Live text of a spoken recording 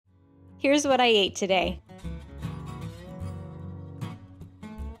Here's what I ate today.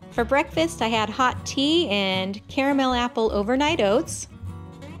 For breakfast, I had hot tea and caramel apple overnight oats.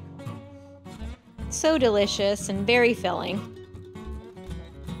 So delicious and very filling.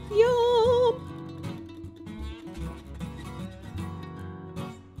 Yum!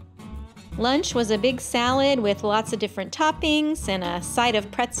 Lunch was a big salad with lots of different toppings and a side of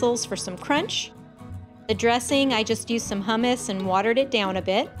pretzels for some crunch. The dressing, I just used some hummus and watered it down a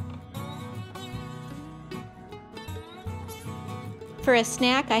bit. For a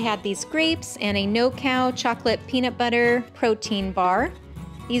snack, I had these grapes and a no-cow chocolate peanut butter protein bar.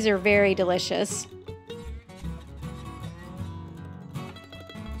 These are very delicious.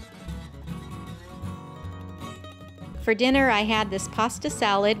 For dinner, I had this pasta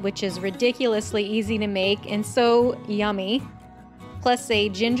salad, which is ridiculously easy to make and so yummy, plus a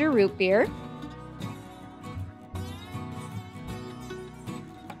ginger root beer.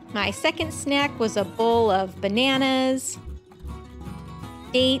 My second snack was a bowl of bananas,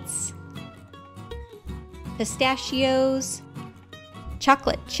 dates, pistachios,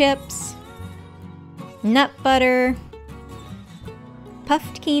 chocolate chips, nut butter,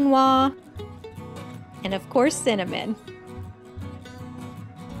 puffed quinoa, and of course cinnamon.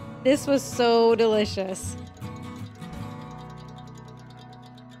 This was so delicious.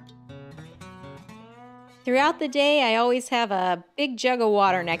 Throughout the day, I always have a big jug of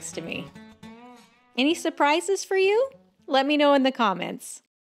water next to me. Any surprises for you? Let me know in the comments.